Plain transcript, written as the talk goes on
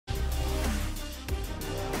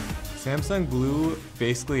Samsung Blue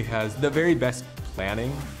basically has the very best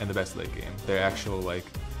planning and the best late game. Their actual like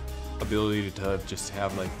ability to just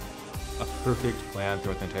have like a perfect plan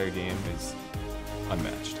throughout the entire game is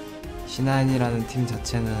unmatched. C9이라는 팀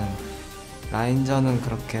자체는 라인전은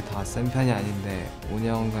그렇게 다 센 편이 아닌데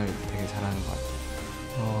운영을 되게 잘하는 것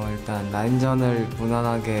같아요. 일단 라인전을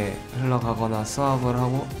무난하게 흘러가거나 수업을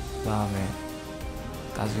하고 그 다음에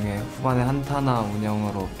나중에 후반에 한타나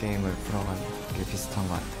운영으로 게임을 풀어가는 게 비슷한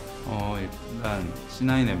것 같아요. 일단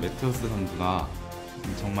C9의 메테오스 선수가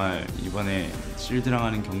정말 이번에 실드랑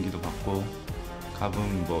하는 경기도 봤고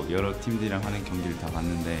가분 뭐 여러 팀들이랑 하는 경기를 다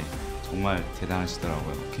봤는데 정말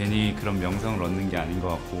대단하시더라고요. 괜히 그런 명성을 얻는 게 아닌 것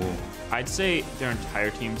같고. I'd say their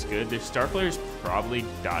entire team's good. Their star players probably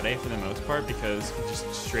Dade for the most part because just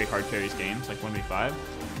straight hard carries games like 1v5.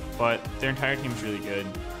 But their entire team's really good.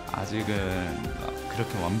 아직은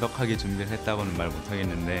그렇게 완벽하게 준비를 했다고는 말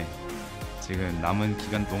못하겠는데 지금 남은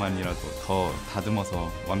기간 동안이라도 더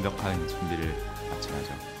다듬어서 완벽한 준비를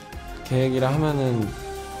마쳐야죠. 계획이라 하면은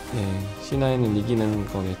C9은 이기는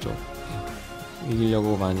거겠죠.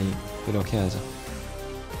 이기려고 많이 노력해야죠.